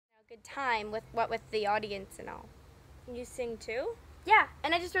good time with the audience and all. You sing too? Yeah,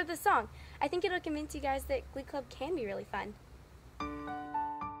 and I just wrote this song. I think it'll convince you guys that Glee Club can be really fun.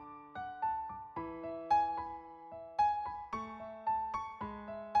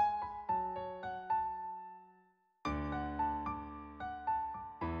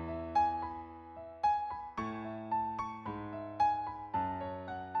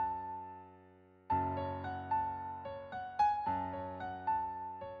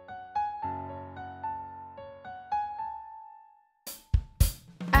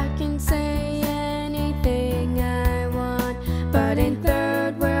 I can say anything I want, but in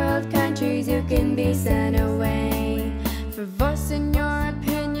third world countries you can be sent away for voicing your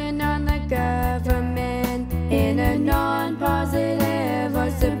opinion on the government in a non-positive or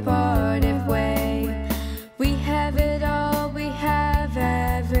supportive way. We have it all, we have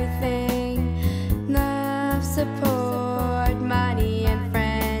everything: love, support, money and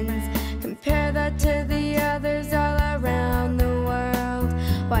friends. Compare that to the others all around the world.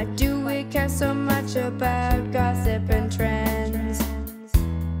 Why do we care so much about gossip and trends?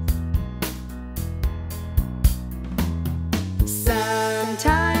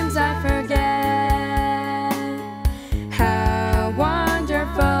 Sometimes I forget how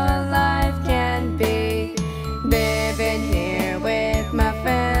wonderful life can be, living here with my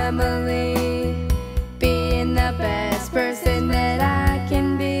family, being the best person that I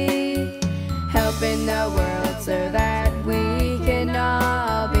can be, helping the world so that we can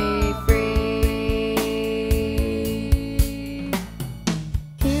all be free.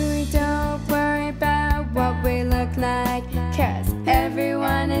 Here we don't worry about what we look like, 'cause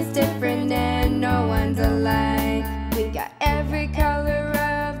everyone is different and no one's alike. We got every color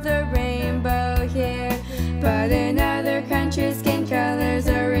of the rainbow here, but in other countries skin colors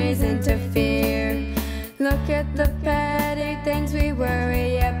are reason to fear. Look at the petty things we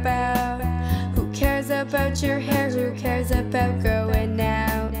worry about. Who cares about your hair? Who cares about going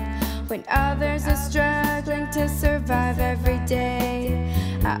out? When others are struggling to survive every day,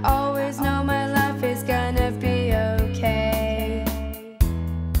 I always know my life is gonna be okay.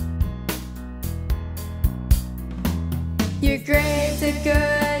 Your grades are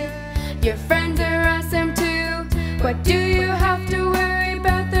good, your friends are awesome too. What do you have to worry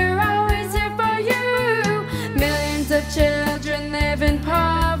about? They're always here for you. Millions of children live in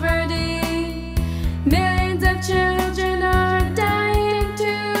poverty. Millions of children are dying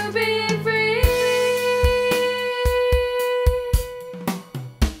to be free.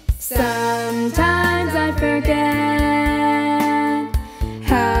 Sometimes I forget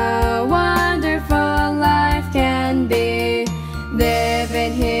how wonderful life can be,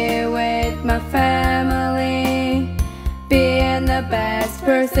 living here with my family, being the best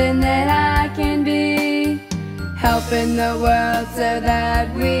person that I can be, helping the world so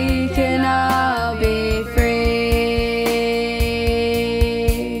that we